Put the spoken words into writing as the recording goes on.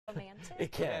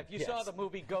It can. Yeah, if you saw the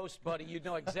movie Ghost, buddy, you'd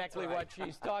know exactly what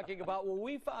she's talking about. Well,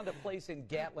 we found a place in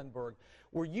Gatlinburg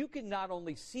where you can not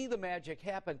only see the magic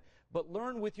happen, but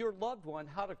learn with your loved one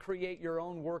how to create your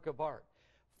own work of art.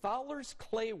 Fowlers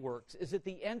Clay Works is at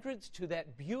the entrance to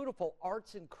that beautiful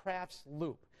arts and crafts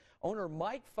loop. Owner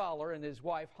Mike Fowler and his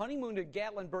wife honeymooned at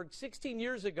Gatlinburg 16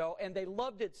 years ago, and they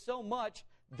loved it so much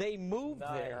they moved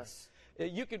there.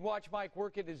 You can watch Mike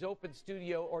work at his open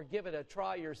studio or give it a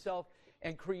try yourself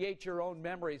and create your own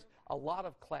memories. A lot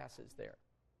of classes there.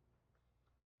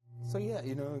 So yeah,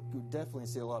 you definitely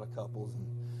see a lot of couples and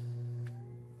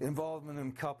involvement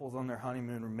in couples on their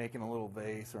honeymoon or making a little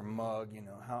vase or mug,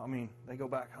 they go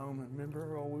back home and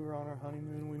remember, oh, we were on our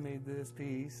honeymoon, we made this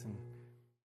piece. And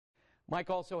Mike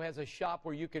also has a shop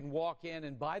where you can walk in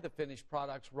and buy the finished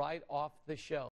products right off the shelf.